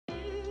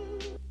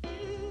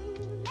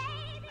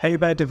Hey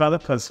there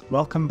developers,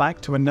 welcome back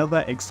to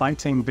another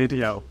exciting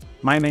video.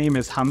 My name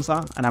is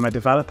Hamza and I'm a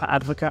developer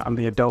advocate on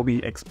the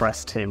Adobe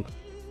Express team.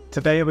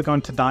 Today we're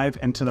going to dive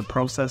into the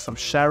process of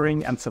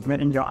sharing and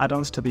submitting your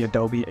add-ons to the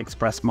Adobe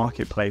Express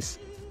marketplace.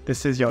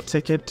 This is your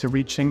ticket to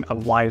reaching a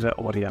wider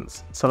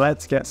audience. So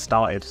let's get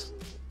started.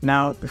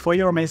 Now, before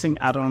your amazing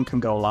add-on can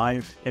go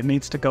live, it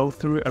needs to go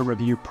through a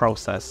review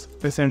process.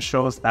 This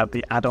ensures that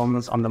the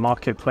add-ons on the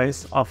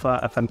marketplace offer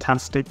a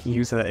fantastic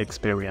user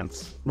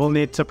experience. We'll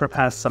need to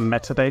prepare some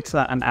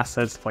metadata and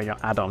assets for your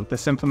add-on.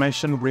 This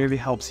information really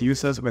helps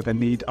users with a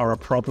need or a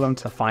problem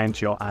to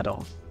find your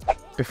add-on.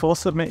 Before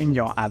submitting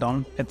your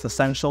add-on, it's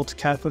essential to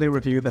carefully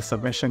review the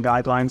submission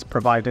guidelines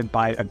provided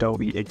by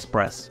Adobe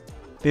Express.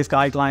 These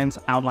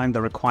guidelines outline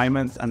the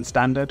requirements and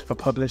standard for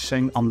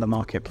publishing on the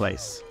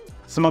marketplace.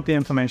 Some of the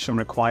information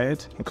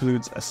required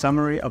includes a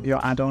summary of your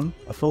add-on,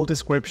 a full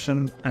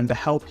description, and a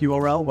help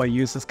URL where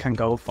users can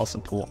go for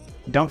support.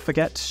 Don't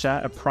forget to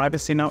share a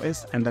privacy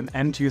notice and an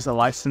end-user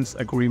license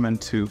agreement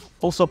too.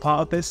 Also part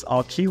of this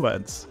are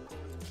keywords.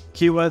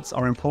 Keywords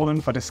are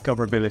important for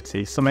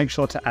discoverability, so make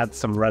sure to add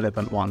some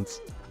relevant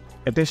ones.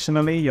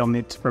 Additionally, you'll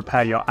need to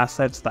prepare your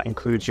assets that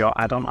include your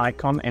add-on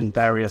icon in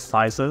various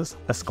sizes,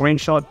 a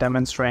screenshot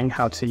demonstrating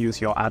how to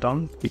use your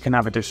add-on. You can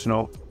have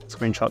additional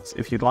screenshots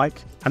if you'd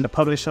like, and a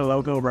publisher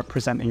logo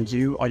representing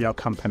you or your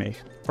company.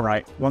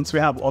 Alright, once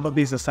we have all of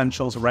these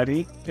essentials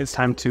ready, it's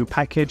time to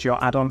package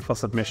your add-on for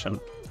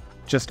submission.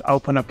 Just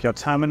open up your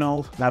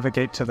terminal,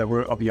 navigate to the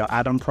root of your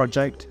add-on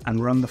project,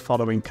 and run the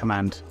following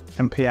command: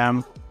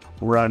 npm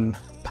run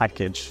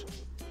package.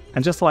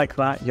 And just like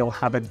that, you'll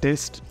have a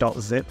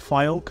dist.zip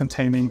file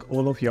containing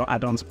all of your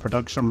add-on's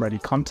production-ready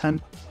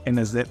content in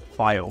a zip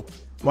file.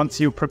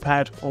 Once you've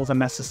prepared all the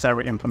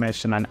necessary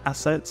information and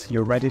assets,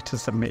 you're ready to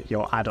submit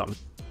your add-on.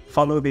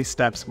 Follow these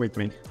steps with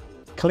me.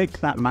 Click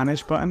that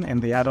Manage button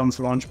in the add-ons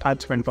launchpad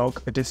to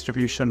invoke the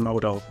distribution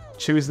modal.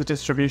 Choose the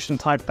distribution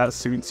type that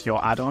suits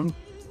your add-on,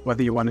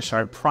 whether you want to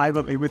share it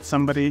privately with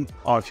somebody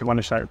or if you want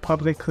to share it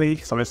publicly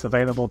so it's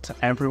available to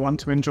everyone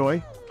to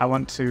enjoy. I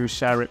want to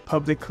share it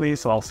publicly,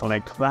 so I'll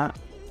select that.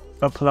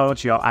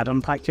 Upload your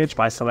add-on package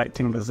by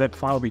selecting the zip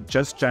file we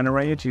just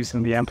generated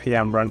using the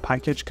npm run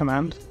package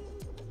command.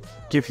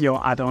 Give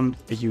your add-on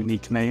a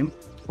unique name.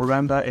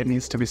 Remember, it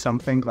needs to be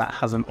something that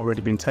hasn't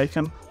already been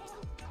taken.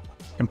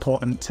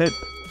 Important tip: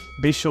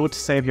 be sure to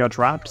save your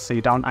draft so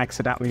you don't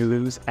accidentally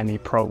lose any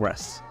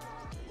progress.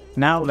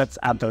 Now let's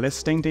add the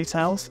listing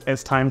details.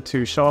 It's time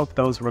to show off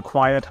those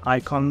required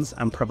icons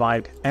and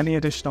provide any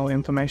additional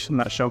information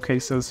that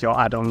showcases your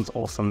add-on's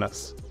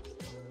awesomeness.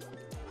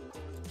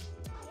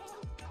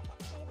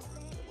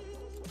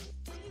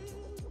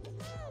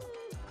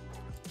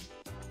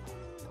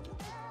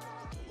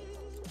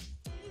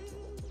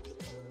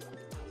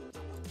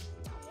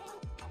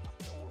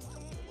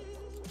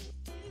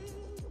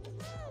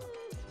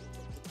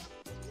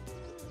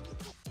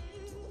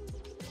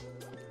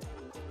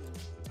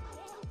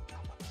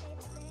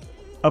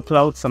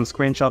 Upload some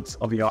screenshots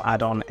of your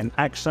add-on in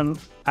action.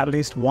 At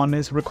least one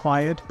is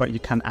required, but you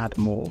can add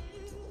more.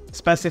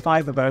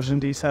 Specify the version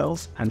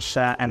details and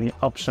share any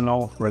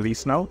optional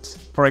release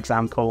notes. For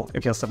example,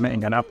 if you're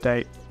submitting an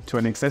update to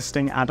an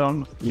existing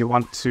add-on, you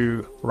want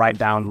to write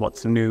down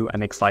what's new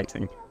and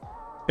exciting.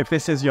 If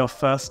this is your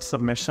first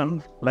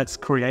submission, let's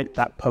create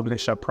that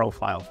publisher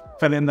profile.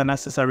 Fill in the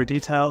necessary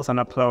details and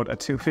upload a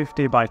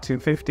 250 by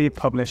 250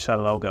 publisher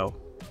logo.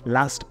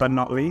 Last but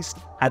not least,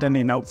 add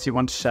any notes you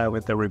want to share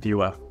with the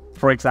reviewer.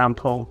 For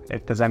example,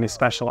 if there's any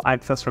special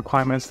access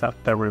requirements that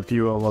the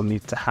reviewer will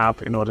need to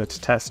have in order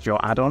to test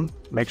your add-on,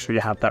 make sure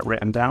you have that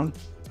written down.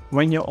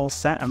 When you're all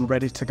set and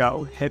ready to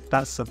go, hit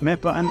that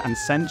submit button and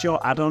send your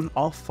add-on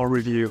off for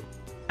review.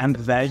 And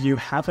there you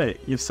have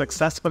it. You've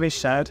successfully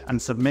shared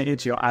and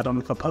submitted your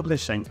add-on for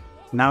publishing.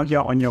 Now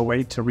you're on your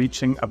way to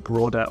reaching a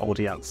broader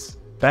audience.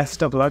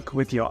 Best of luck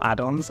with your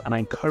add-ons, and I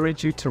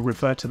encourage you to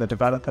refer to the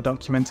developer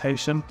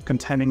documentation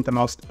containing the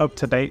most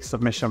up-to-date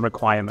submission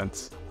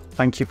requirements.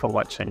 Thank you for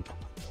watching.